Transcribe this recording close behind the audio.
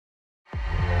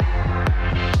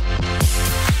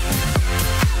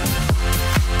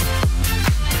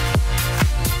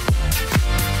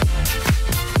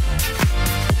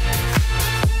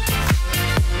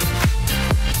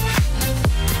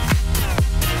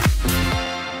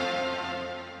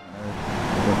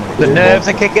The nerves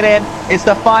are kicking in. It's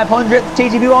the 500th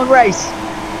TGP1 race.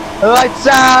 Lights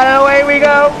out, and away we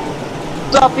go.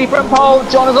 Softy from pole,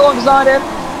 John is alongside him.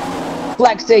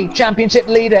 Flexi, championship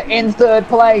leader in third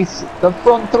place. The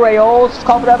front three all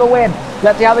confident of a win.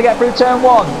 Let's see how they get through turn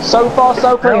one. So far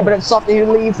so clean, but it's Softy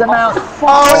who leads them out.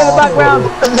 Oh, in the background.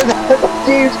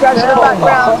 Huge crash in the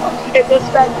background. It's a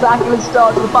spectacular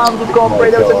start to the 500 Grand Prix.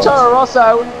 There was a Toro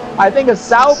Rosso, I think a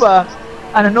Sauber,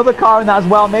 and another car in that as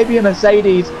well, maybe a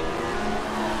Mercedes.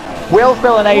 Will,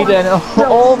 Phil and Aiden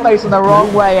all facing the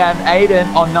wrong way, and Aiden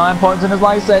on 9 points in his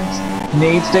licence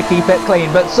needs to keep it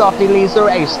clean, but Softy leads the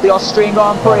race. The Austrian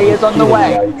Grand Prix is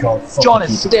underway. John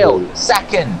is still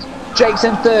second, Jake's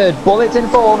in third, Bullet's in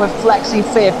fourth, with Flexi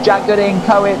fifth, Jack Gooding,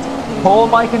 Coet, Paul,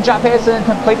 Mike and Jack Pearson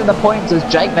completing the points as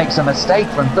Jake makes a mistake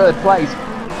from third place,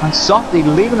 and Softy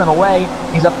leaving them away.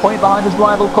 He's a point behind his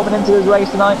rival coming into this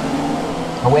race tonight.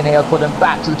 A win here will put him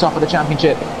back to the top of the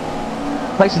championship.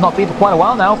 Place has not been for quite a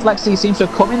while now. Flexi seems to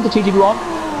have come into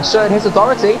TGP1, asserted his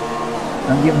authority,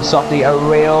 and given Softy a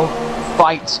real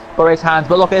fight for his hands.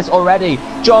 But look at this already.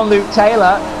 John Luke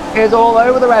Taylor is all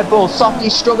over the Red Bull. Softy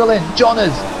struggling. John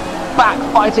is back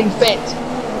fighting fit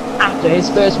after his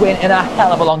first win in a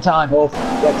hell of a long time.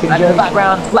 And in the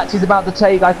background, Flexi's about to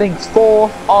take, I think,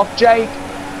 fourth off Jake.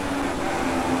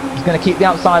 He's going to keep the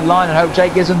outside line and hope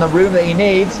Jake gives him the room that he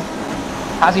needs.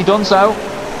 Has he done so?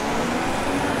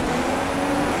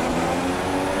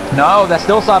 No, they're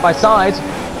still side by side.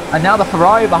 And now the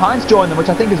Ferrari behind's joined them, which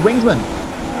I think is Wingsman.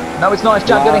 No, it's not. It's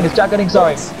Jack Gooding. It's Jack Gooding,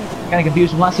 sorry. Getting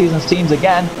confused from last season's teams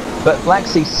again. But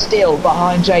Flexi still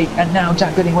behind Jake. And now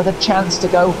Jack Gooding with a chance to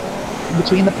go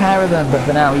between the pair of them. But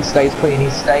for now, he stays clean. He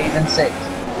stays in sixth.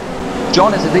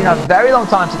 John has been a very long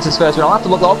time since his first win. I'll have to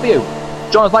look up for you.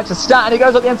 John likes to start, and he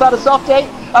goes up the inside of Softy.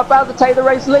 About to take the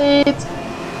race lead.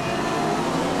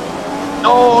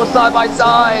 Oh, side by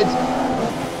side.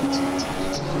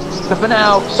 But for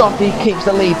now, Softy keeps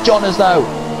the lead. Johners, though,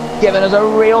 giving us a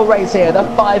real race here. The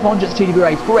 500th TGP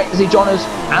race. Great to see Johners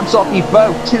and Softy,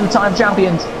 both two-time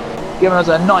champions, giving us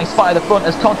a nice fight at the front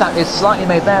as contact is slightly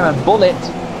made there, and Bullet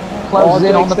closes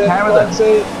in on the pair of them.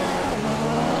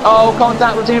 Oh,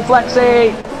 contact between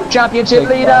Flexi, championship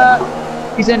leader.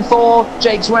 He's in fourth.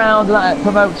 Jake's round, and that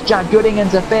promotes Jack Gooding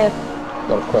into fifth.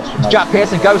 Jack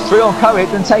Pearson goes through on Coet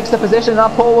and takes the position. Now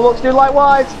Paul will look to do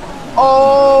likewise.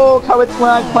 Oh, Coet's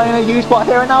playing a huge part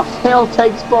here, and now Phil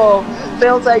takes ball.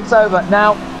 Phil takes over.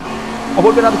 Now, I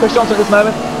would go down to Chris Johnson at this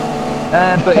moment,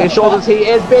 but he assures us he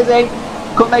is busy.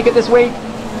 Couldn't make it this week.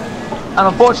 And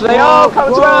unfortunately,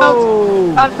 Coet's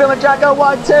round. And Phil and Jack go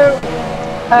wide too.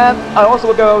 I also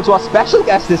will go over to our special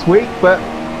guest this week, but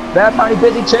they're apparently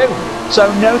busy too.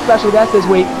 So no special guest this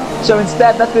week. So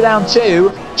instead, let's go down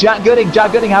to Jack Gooding.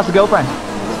 Jack Gooding, how's the girlfriend?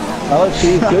 Oh,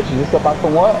 she's good. She just got back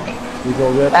from work. She's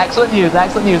all good. Excellent news,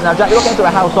 excellent news. Now, Jack, you're looking into a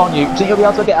house, aren't you? Do you think you'll be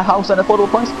able to get a house at an affordable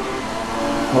price?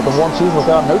 Well, the one she's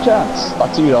looking at, no chance.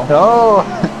 Back to you, though. Oh,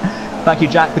 thank you,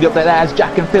 Jack, for the update there. As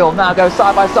Jack and Phil now go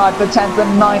side by side for 10th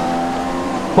and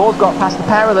 9th. Paul's got past the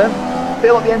pair of them.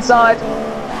 Phil at the inside.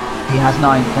 He has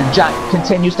 9th, and Jack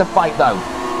continues to fight, though.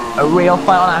 A real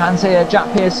fight on our hands here.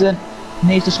 Jack Pearson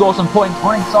needs to score some points.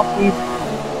 Fine, Softy.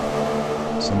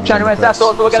 January, that's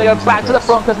all. So we're going to go back to the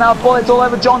front because now Bullet's all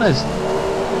over Johners.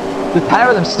 The pair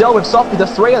of them still with Softy, the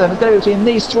three of them. It's going to be between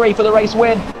these three for the race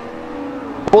win.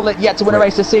 Bullet yet to win a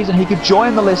race this season. He could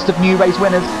join the list of new race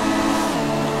winners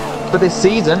for this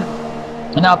season.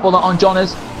 And now Bullet on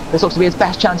Johners. This looks to be his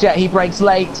best chance yet. He breaks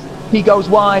late. He goes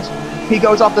wide. He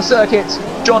goes off the circuit.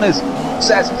 Johners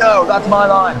says, no, that's my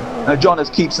line. No, Johners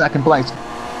keeps second place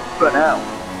for now.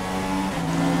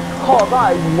 Oh,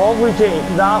 that is lovely, Jake.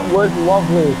 That was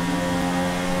lovely.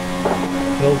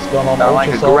 Phil's gone on. Sounds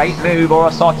like a great move or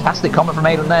a sarcastic comment from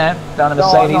Aiden there. Down in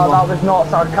Mercedes. No, that was not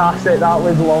sarcastic. That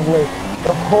was lovely.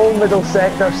 The whole middle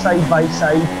sector side by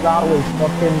side. That was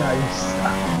fucking nice.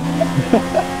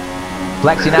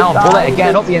 Flexi now on Bullet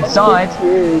again up the inside.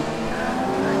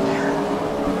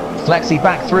 Flexi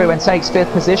back through and takes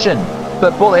 5th position.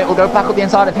 But Bullet will go back up the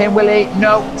inside of him, will he?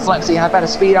 No. Flexi had better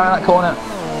speed out of that corner.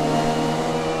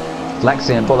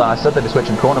 Flexi and Bullet, I said they'd be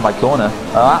switching corner by corner.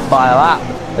 A lap by a lap.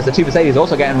 As the two Mercedes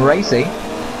also getting racy.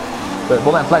 But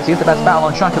Bullet and Flexi is the best battle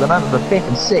on track at the moment for 5th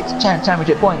and 6th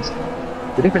championship points.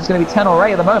 The difference is going to be 10 or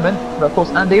 8 at the moment. But of course,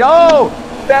 Andy. Oh!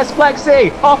 There's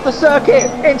Flexi! Off the circuit!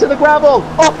 Into the gravel!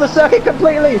 Off the circuit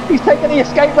completely! He's taking the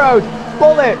escape road!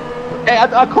 Bullet!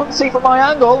 I couldn't see from my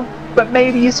angle, but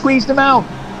maybe he squeezed him out.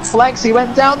 Flexi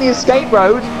went down the escape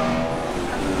road.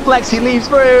 Flexi leaves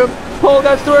through. Paul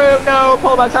goes through. No,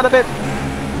 Paul backs out of it.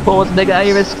 Paul wasn't taking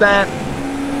any risk there.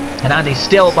 And Andy's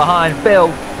still behind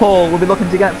Phil. Paul will be looking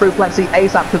to get through Flexi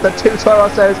ASAP because the two Toro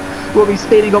Rossos will be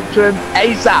speeding up to him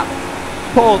ASAP.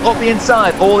 Paul up the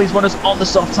inside, all these runners on the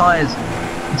soft tyres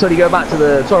until you go back to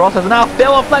the Toro Rossos. Now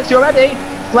Phil on Flexi already.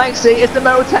 Flexi is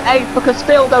demoted to 8th because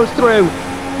Phil goes through.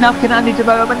 Now can Andy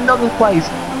demote him another place?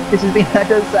 This has been a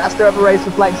disaster of a race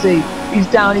for Flexi. He's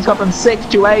down, he's gone from 6th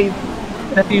to 8th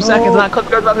in a few seconds, and that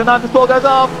goes back to 9th as Paul goes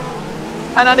off.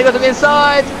 And Andy goes to the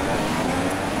inside.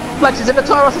 Flexi's in the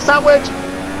Toro Rosso sandwich.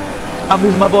 I'm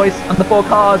losing my voice, and the 4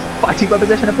 cars fighting for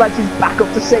position, and Flexi's back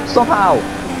up to 6th somehow.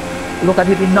 It looked like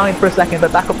he'd be 9th for a second,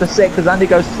 but back up to 6th as Andy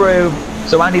goes through.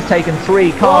 So Andy's taken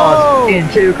 3 cars in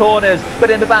 2 corners,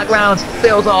 but in the background,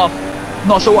 Phil's off.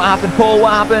 Not sure what happened. Paul,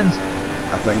 what happened?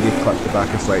 I think they've clipped the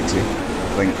back of Flexi.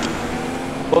 I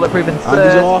think. Bulletproof in 3rd.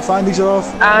 Andy's off, Andy's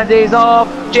off. Andy's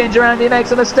off. Ginger Andy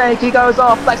makes a mistake. He goes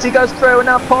off. Flexi goes through, and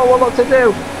now Paul will look to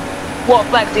do what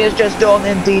Flexi has just done.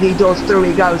 Indeed, he does. Through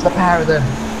he goes, the pair of them.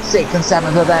 6th and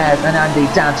 7th are theirs, and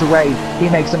Andy down to 8th. He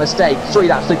makes a mistake. 3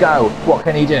 laps to go. What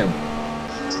can he do?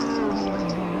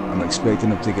 I'm expecting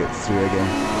him to get through again.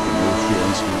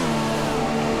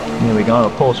 Here we go.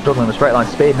 Paul struggling with straight line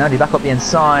speed. And Andy back up the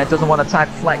inside. Doesn't want to tag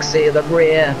Flexi at the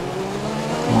rear.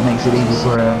 He makes it easy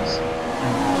for us.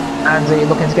 Andy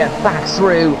looking to get back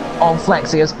through on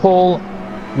Flexi as Paul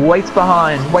waits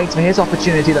behind, waits for his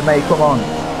opportunity that may come on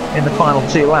in the final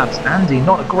 2 laps. Andy,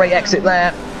 not a great exit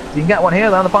there. You can get one here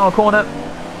though in the final corner.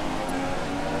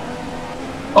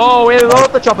 Oh, we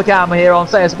love the chopper cam here on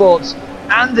Sayer Sports.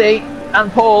 Andy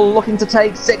and Paul looking to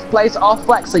take 6th place off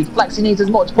Flexi. Flexi needs as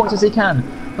much points as he can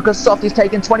because Softy's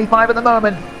taking 25 at the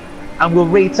moment and will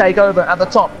retake over at the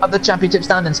top of the championship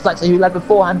standings. Flexi, who led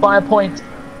beforehand by a point,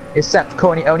 is set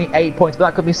currently only 8 points, but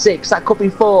that could be 6, that could be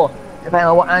 4, depending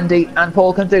on what Andy and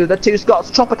Paul can do. The 2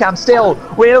 Scots, chopper cam still.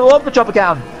 We love the chopper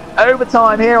cam.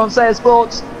 Overtime here on Sayer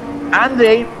Sports.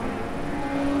 Andy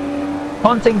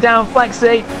hunting down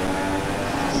Flexi.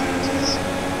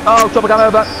 Oh, chopper cam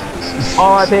over.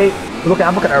 RIP.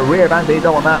 I'm looking at a rear of Andy,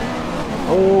 don't want that.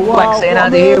 Oh, wow. Flexi and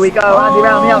Andy, here we go. Andy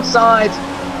round the outside.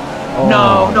 Oh.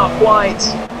 No, not quite.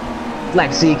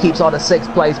 Flexi keeps on at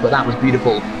 6th place, but that was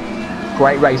beautiful.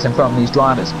 Great racing from these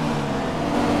drivers.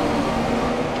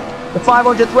 The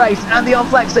 500th race, Andy on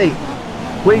Flexi.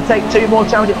 We take 2 more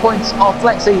championship points off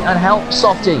Flexi and help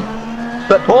Softy.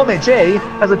 But Paul Mitchie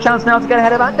has a chance now to get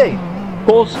ahead of Andy.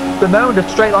 Paul's bemoaned of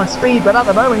straight line speed, but at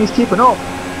the moment he's keeping up.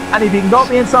 And if he can got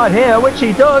the inside here, which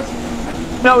he does.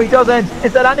 No, he doesn't.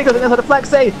 Instead, Andy goes inside the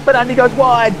Flexi, but Andy goes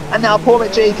wide. And now Paul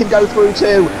Mitchie can go through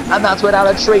too. And that's without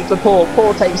a treat for Paul.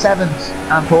 Paul takes 7th.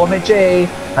 And Paul Mitchie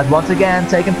has once again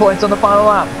taken points on the final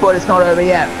lap. But it's not over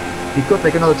yet. He could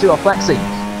take another 2 off Flexi.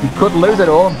 He could lose it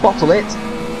all and bottle it.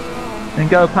 And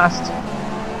go past.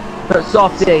 But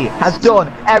Softy has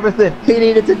done everything he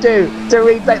needed to do to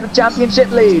retake the championship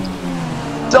lead.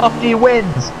 Softy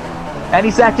wins.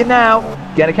 Any second now.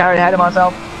 Getting carried ahead of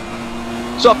myself.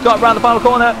 Soft got round the final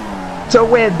corner to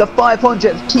win the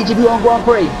 500th TGP1 Grand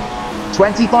Prix.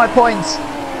 25 points,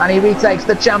 and he retakes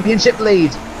the championship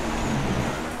lead.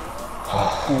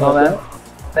 Well then,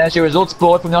 there's your results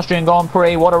board from the Austrian Grand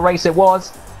Prix. What a race it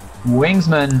was.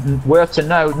 Wingsman, worth to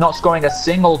note, not scoring a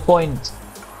single point.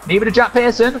 Neither did Jack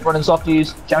Pearson, running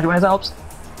Softy's championship winners helps.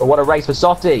 But what a race for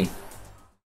Softy.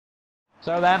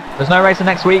 So then, there's no racing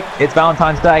next week. It's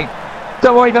Valentine's Day.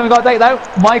 Don't worry if you haven't got a date though.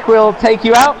 Mike will take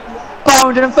you out.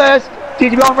 501st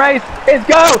TGP1 race is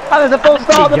go! And there's a full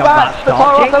start at the back. The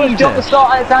Toro Rosso has jumped the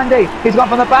start and it's Andy. He's gone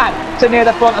from the back to near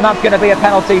the front, and that's going to be a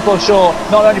penalty for sure.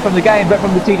 Not only from the game, but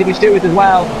from the TGP stewards as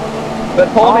well.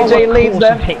 But Paul Mitchie leads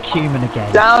them human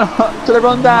again. down to the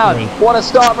rundown. What a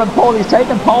start from Paul. He's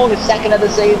taken pole, his 2nd of the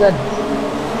season.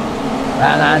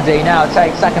 And Andy now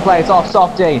takes 2nd place off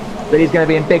Softy. But he's going to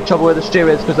be in big trouble with the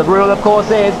stewards, because the rule of course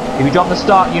is if you drop the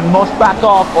start you must back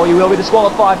off or you will be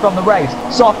disqualified from the race.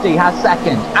 Softy has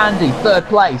 2nd, Andy 3rd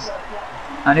place.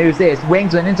 And who's this?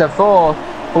 Wingsman into 4th,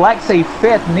 Flexi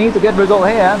 5th, needs a good result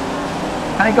here.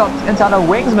 And he got inside of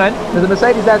Wingsman. There's a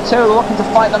Mercedes there too, they're looking to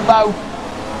fight them both.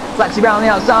 Flexi round the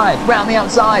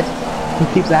outside,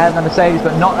 He keeps ahead of the Mercedes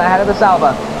but not ahead of the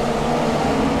Sauber.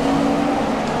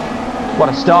 What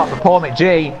a start for Paul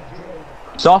McGee.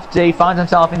 Softy finds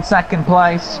himself in 2nd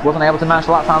place, wasn't able to match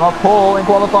the lap time of Paul in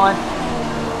qualifying.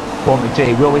 Paul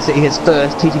McGee, will we see his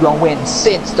first TGP1 win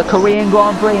since the Korean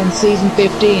Grand Prix in season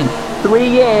 15? 3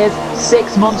 years,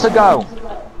 6 months ago.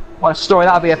 What a story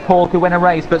that would be if Paul could win a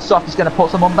race, but Softy's going to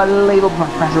put some unbelievable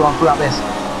pressure on throughout this.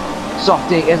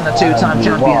 Softy isn't a 2-time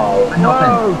champion for nothing.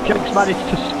 No, Jake's managed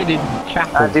to spin in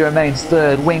Chapel. Andy remains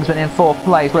 3rd, Wingsman in 4th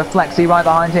place, with Flexi right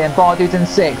behind him, Bardu's in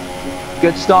 6th.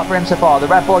 Good start for him so far. The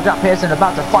Red Bull Jack Pearson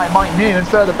about to fight Mike Noon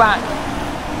further back.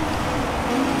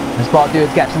 And Spark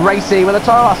Dudes gets racy with a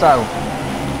Toro Rosso.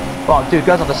 Oh, dude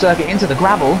goes on the circuit into the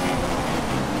gravel.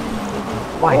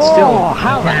 Right, Oh, still.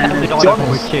 how the hell did I Jonas-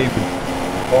 avoid Cuban?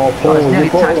 Oh, Paul, Jonas nearly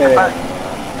you got taxed the it. back.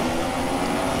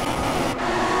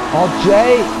 Oh,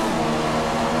 Jay.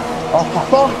 Oh, for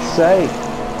fuck's sake.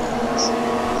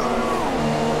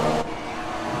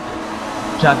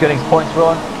 Jack Gooding's points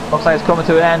run looks like it's coming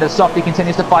to an end as Softy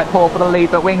continues to fight Paul for the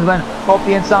lead, but Wingsman up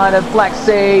the inside of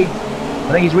Flexi.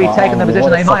 I think he's retaken the position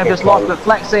what a they might have just fucking lost,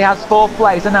 but Flexi has 4th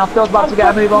place and now Phil's about to get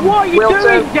a move on. What are you Wheel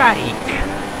doing, 2. Jake?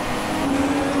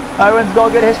 Owen's got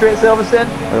a good history at Silverstone.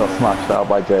 I got smashed out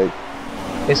by Jake.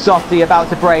 Is Softy about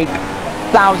to break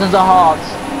thousands of hearts?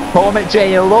 Paul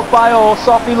McGee loved by all,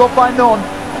 Softy loved by none.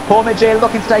 Paul McGee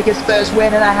looking to take his first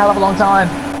win in a hell of a long time.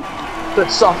 But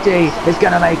Softy is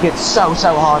going to make it so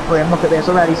hard for him. Look at this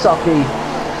already. Softy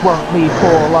won't leave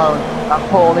Paul alone. And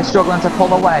Paul is struggling to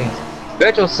pull away.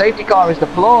 Virtual safety car is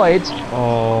deployed.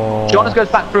 Oh. Jonas goes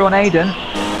back through on Aiden.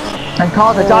 And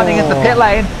cars are diving into the pit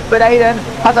lane. But Aiden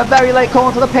has a very late call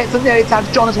into the pits and nearly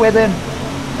tags Jonas with him.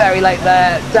 Very late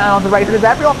there. Down on the race. There's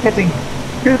everyone pitting.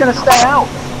 Who's going to stay out?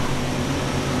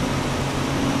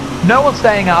 No one's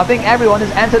staying out. I think everyone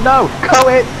has entered. No.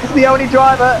 Coet, the only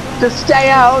driver to stay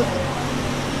out.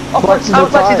 Oh, Fletcher's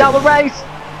out the race.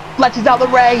 Fletcher's out the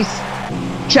race.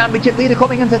 Championship leader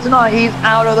coming into tonight. He's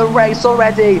out of the race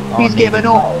already. He's given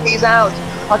up. He's out.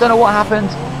 I don't know what happened.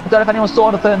 I don't know if anyone saw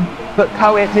anything. But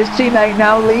Coet, his teammate,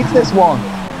 now leads this one.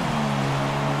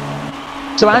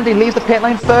 So Andy leaves the pit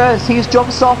lane first. He's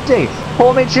jumped Softy.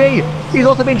 Paul McGee. He's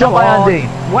also been jumped by Andy.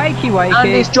 Wakey.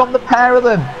 Andy's jumped the pair of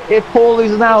them. If Paul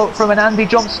loses out from an Andy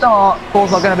jump start,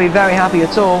 Paul's not going to be very happy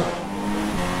at all.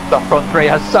 The front three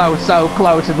are so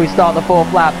close as we start the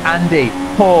 4th lap. Andy,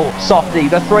 Paul, Softy,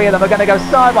 the 3 of them are going to go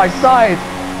side by side.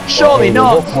 Surely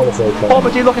not. Paul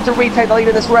McGee looking to retake the lead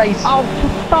of this race. Oh,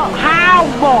 fuck. How,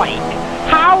 Mike?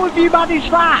 How have you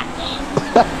managed that?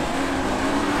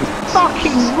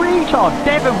 Fucking retard.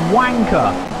 Devon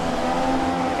Wanker.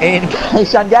 In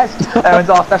case you guessed, Aaron's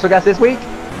our special guest this week.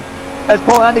 As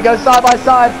Paul and Andy go side by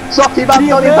side, Softy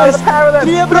backs on in front of the pair of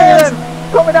them. Brilliant.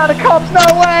 Coming down the cops, no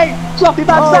way! Softy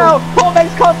backs out, Paul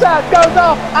makes contact, goes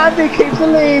off, Andy keeps the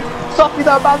lead. Softy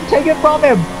though about to take it from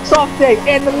him. Softy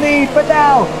in the lead for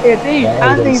now. Is he?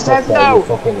 Andy says no.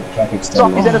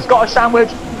 Softy's in a Scottish sandwich.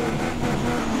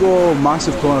 Whoa,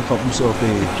 massive corner cut from Sophie.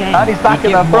 And he's back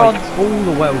in the front. All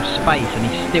the world's space and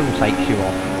he still takes you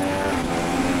off.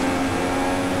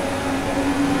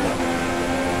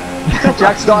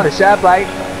 Jack started a share play.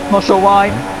 Not sure why.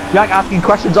 Jack asking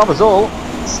questions of us all.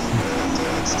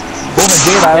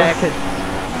 1-0.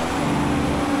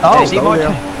 Oh,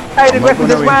 Aiden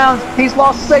Griffiths is round. He's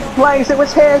lost 6th place. It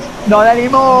was his. Not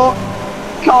anymore.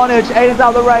 Carnage. Aiden's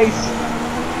out of the race.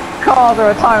 Cars are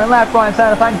retiring left, right and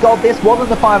centre. Thank God this wasn't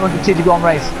the 500 TGP1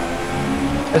 race.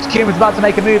 As Cuman's about to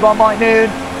make a move on Mike Noon.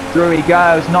 Through he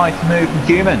goes. Nice move from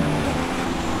Cuman.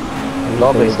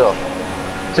 Lovely stuff.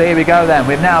 So here we go then.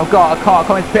 We've now got a car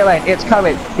coming to pit lane. It's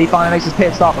Coet. He finally makes his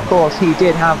pit stop. Of course, he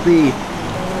did have the...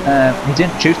 he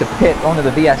didn't choose to pit under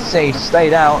the VSC.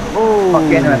 Stayed out. Not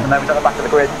getting him at the moment at the back of the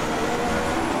grid.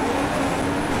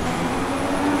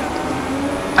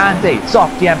 Andy,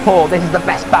 Softy and Paul. This is the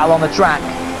best battle on the track.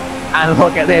 And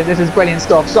look at this. This is brilliant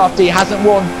stuff. Softy hasn't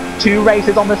won 2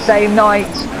 races on the same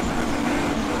night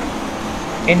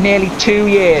in nearly 2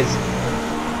 years.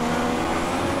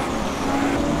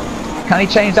 Can he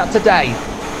change that today?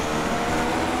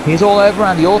 He's all over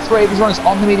Andy. All 3 of his runners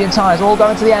on the medium tyres, all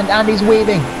going to the end. Andy's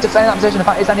weaving, defending that position. In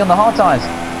fact, it's Andy on the hard tyres.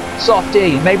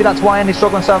 Softy, maybe that's why Andy's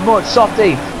struggling so much.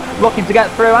 Softy looking to get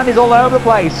through. Andy's all over the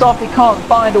place. Softy can't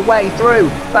find a way through.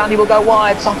 But Andy will go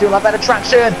wide. Softy will have better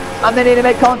traction. And they need to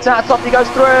make contact. Softy goes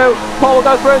through. Paul will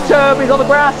go through too. He's on the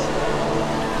grass.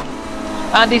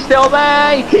 Andy's still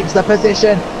there. He keeps the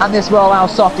position. And this will allow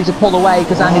Softy to pull away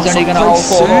because Andy's only going to hold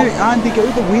 4. Andy, get out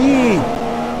of the way.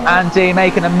 Andy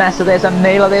making a mess of this, a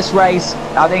nail of this race.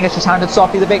 I think it's just handed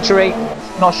Softy the victory.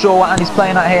 Not sure what Andy's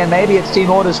playing at here. Maybe it's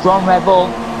team orders from Red Bull.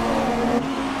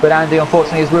 But Andy,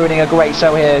 unfortunately, is ruining a great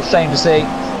show here. Shame to see.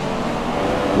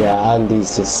 Yeah,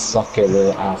 Andy's just sucking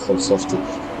the ass on Softy.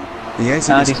 Yes,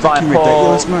 Andy's fine,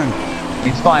 ridiculous, Paul. man.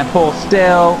 He's fine, Paul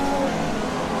still.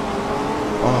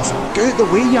 Oh, get out the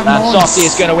way, you And nonce. Softy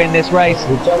is going to win this race.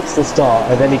 He jumps the start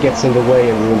and then he gets in the way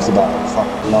and ruins the battle.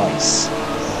 Fuck, nice.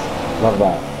 Love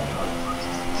that.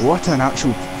 What an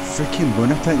actual freaking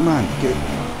lunatic, man.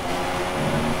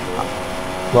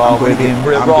 Well, we're being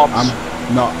robbed.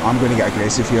 I'm going to get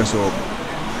aggressive here, so...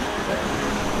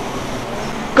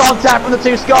 Contact from the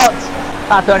 2 Scots.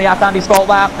 That's only half Andy's fault,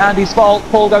 that. Andy's fault.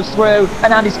 Paul goes through,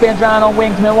 and Andy spins round on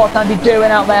Wingsman. What's Andy doing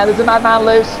out there? There's a madman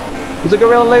loose. There's a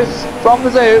gorilla loose from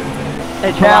the zoo.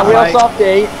 Now, real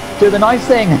Softy do the nice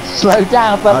thing, slow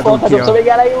down for I don't front care. so we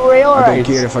get a real I don't race.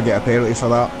 care if I get a penalty for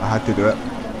that. I had to do it.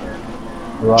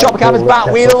 Right, Chopper Cam is Paul, back.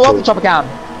 let's We get love the Softy. Chopper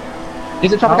Cam.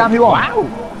 Is it Chopper Cam who won? Wow!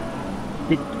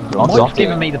 On Mike's Softy.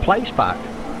 giving me the place back.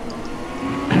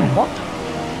 What?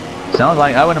 Sounds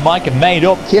like Owen and Mike have made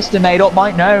up. Kister made up.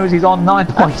 Mike knows he's on 9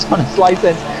 points on his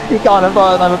license. He can't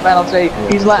afford another penalty.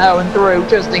 He's let Owen through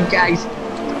just in case.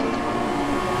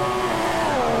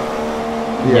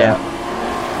 Yeah.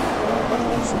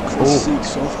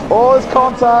 Oh, it's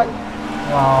contact.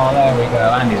 Oh, there we go.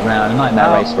 Andy's round. A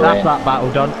nightmare race for That's him. that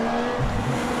battle done.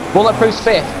 Bulletproof's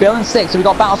 5th. Bill in 6th. So we've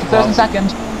got battles for 1st and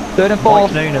 2nd. 3rd and 4th.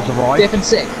 Mike Noon has arrived. 5th and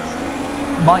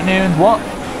 6th. Mike Noon, what?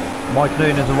 Mike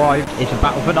Noon has arrived. It's a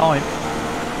battle for 9th.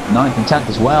 9th and 10th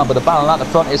as well. But the battle at the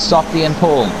front is Softy and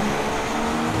Paul.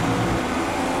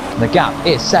 The gap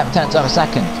is 7/10 of a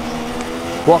second.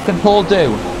 What can Paul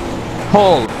do?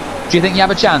 Paul, do you think you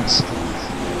have a chance?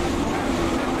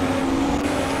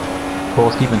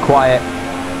 Paul's keeping quiet,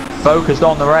 focused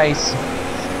on the race.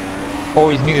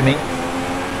 Or he's muted me.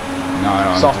 No,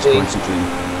 I'm Softy. just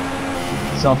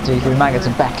concentrating. Softy through Maggots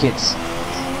and Beckett's.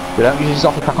 We don't usually see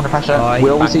Softy back under pressure. Right,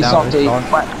 Will we back see down Softy this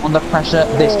time. back under pressure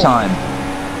this time?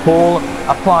 Paul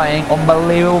applying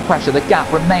unbelievable pressure. The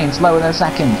gap remains lower than a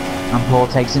second. And Paul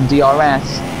takes in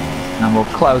DRS. And will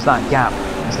close that gap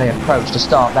as they approach to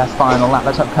start their final lap.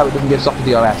 Let's hope Cody doesn't give Softy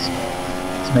DRS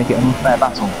to make it an unfair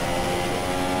battle.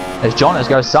 As Jonas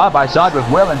goes side by side with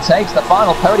Will and takes the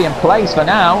final podium place for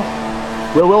now.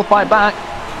 Will fight back.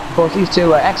 Of course, these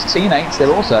two are ex-teammates.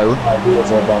 They're also at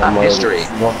history.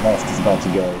 What left is about to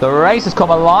go. The race has come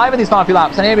alive in these final few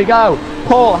laps, and here we go.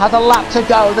 Paul has a lap to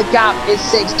go. The gap is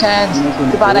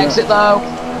 6/10. The bad exit though.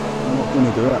 I'm not going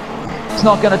to do it. It's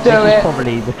not going to do This is it.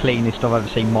 probably the cleanest I've ever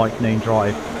seen Mike Noon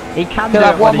drive. He can He'll do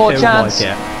have it one when more he feels chance. like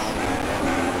it.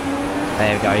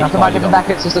 There we go. He's After finally Maggots and gone.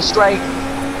 Beckett's, it's a straight.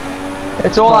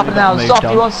 It's all Finally happening now. got moved Softy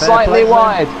on. one Fair slightly play,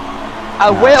 wide.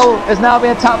 Will is now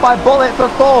being attacked by Bullet for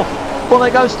 4th.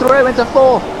 Bullet goes through into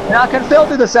 4th. Now can Phil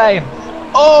do the same?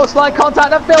 Oh, slight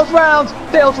contact and Phil's round.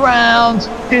 Phil's round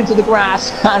into the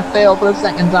grass. And Phil, for the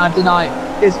 2nd time tonight,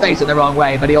 is facing the wrong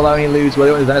way, but he'll only lose. Well,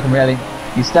 he won't lose anything really.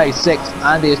 He stays 6th.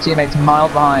 Andy, his teammates,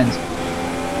 miles behind.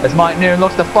 As Mike Noon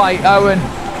looks to fight Owen,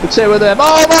 the two of them.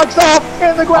 Oh, Mike's off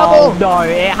in the gravel. Oh no,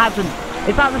 it hasn't.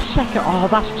 Is that the second? Oh,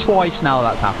 that's twice now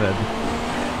that's happened.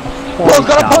 That's Will's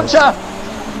got a now. puncher.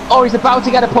 Oh, he's about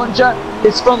to get a puncher.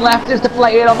 His front left is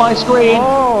deflated on my screen.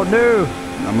 Oh no.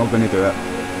 I'm not going to do it.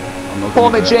 I'm not Paul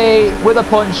going to do it. McGee with a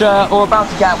puncher, or about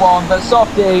to get one, but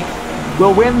Softy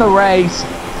will win the race.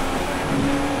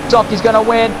 Softy's going to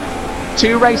win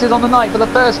 2 races on the night for the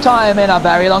first time in a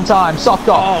very long time.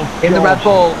 Sofkoff in the God. Red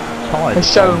Bull Tired.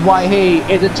 has shown why he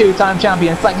is a 2-time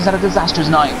champion. Flexi's had a disastrous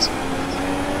night.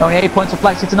 Only 8 points for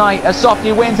Flexi tonight as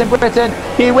Softy wins in Britain.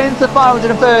 He wins the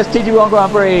 501st TGP1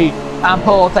 Grand Prix. And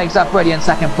Paul takes that brilliant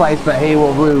 2nd place, but he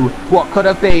will rue what could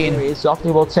have been.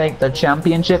 Softy will take the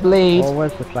championship lead. Oh,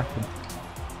 where's the collecting?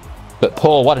 But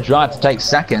Paul, what a drive to take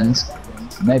 2nd.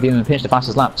 Maybe even finish the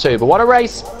fastest lap too. But what a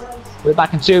race. We're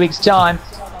back in 2 weeks' time.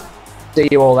 See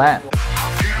you all there.